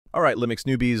Alright, Linux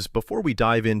newbies, before we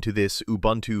dive into this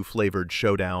Ubuntu-flavored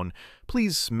showdown,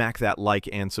 please smack that like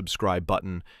and subscribe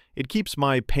button. It keeps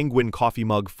my penguin coffee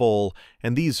mug full,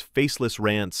 and these faceless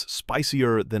rants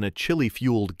spicier than a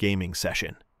chili-fueled gaming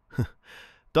session.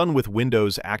 Done with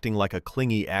Windows acting like a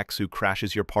clingy ex who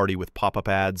crashes your party with pop-up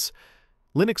ads.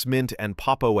 Linux Mint and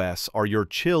Pop! OS are your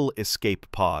chill escape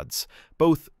pods,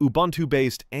 both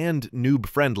Ubuntu-based and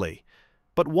noob-friendly.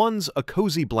 But one's a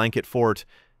cozy blanket fort,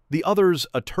 the other's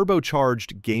a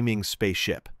turbocharged gaming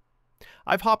spaceship.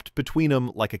 I've hopped between them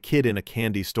like a kid in a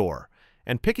candy store,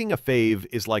 and picking a fave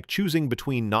is like choosing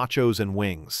between nachos and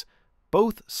wings.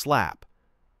 Both slap,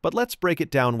 but let's break it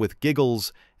down with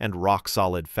giggles and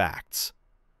rock-solid facts.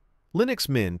 Linux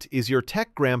Mint is your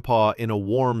tech grandpa in a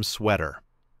warm sweater.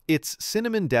 Its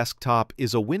cinnamon desktop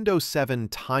is a Windows 7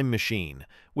 time machine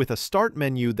with a start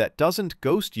menu that doesn't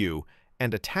ghost you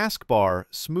and a taskbar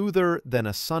smoother than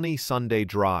a sunny Sunday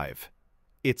drive.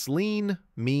 It's lean,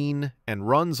 mean, and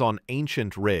runs on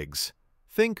ancient rigs.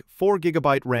 Think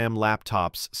 4GB RAM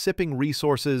laptops sipping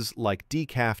resources like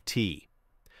decaf tea.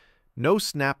 No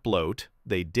snap bloat,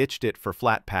 they ditched it for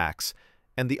flat packs,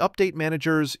 and the update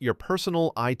manager's your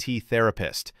personal IT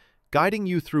therapist, guiding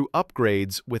you through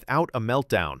upgrades without a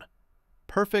meltdown.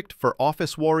 Perfect for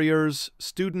office warriors,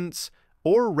 students,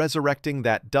 or resurrecting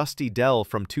that dusty Dell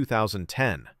from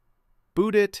 2010.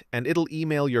 Boot it and it'll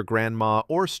email your grandma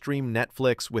or stream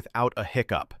Netflix without a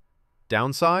hiccup.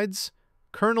 Downsides?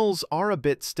 Kernels are a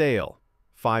bit stale.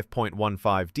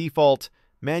 5.15 default,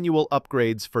 manual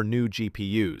upgrades for new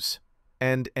GPUs.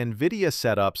 And Nvidia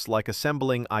setups like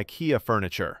assembling IKEA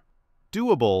furniture.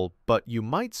 Doable, but you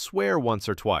might swear once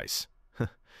or twice.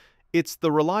 It's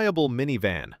the reliable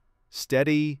minivan.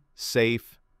 Steady,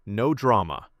 safe, no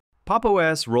drama. Pop!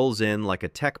 OS rolls in like a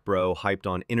tech bro hyped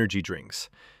on energy drinks.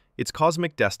 Its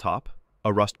cosmic desktop,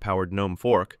 a Rust-powered GNOME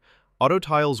fork,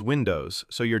 auto-tiles Windows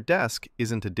so your desk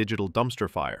isn't a digital dumpster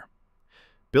fire.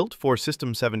 Built for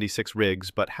System 76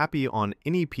 rigs but happy on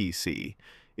any PC,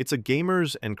 it's a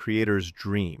gamer's and creator's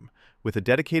dream, with a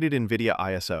dedicated Nvidia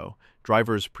ISO,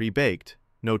 drivers pre-baked,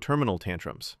 no terminal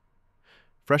tantrums.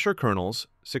 Fresher kernels,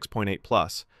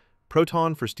 6.8+,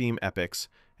 Proton for Steam epics,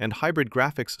 and hybrid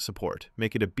graphics support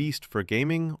make it a beast for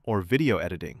gaming or video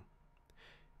editing.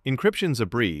 Encryption's a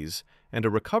breeze, and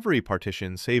a recovery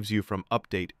partition saves you from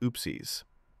update oopsies.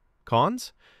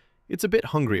 Cons? It's a bit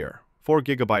hungrier.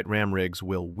 4GB RAM rigs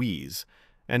will wheeze,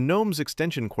 and GNOME's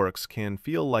extension quirks can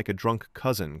feel like a drunk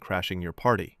cousin crashing your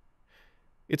party.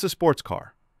 It's a sports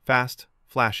car, fast,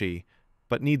 flashy,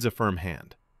 but needs a firm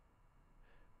hand.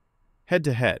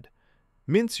 Head-to-head,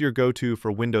 Mint's your go-to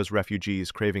for Windows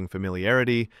refugees craving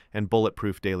familiarity and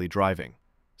bulletproof daily driving.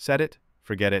 Set it,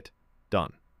 forget it,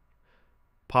 done.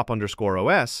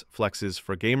 Pop_OS flexes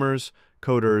for gamers,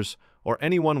 coders, or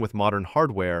anyone with modern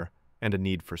hardware and a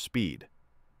need for speed.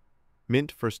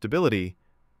 Mint for stability,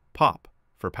 Pop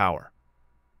for power.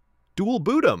 Dual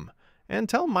boot 'em and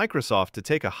tell Microsoft to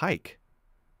take a hike.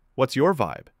 What's your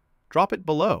vibe? Drop it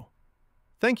below.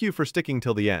 Thank you for sticking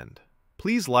till the end.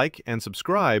 Please like and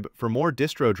subscribe for more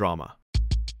distro drama.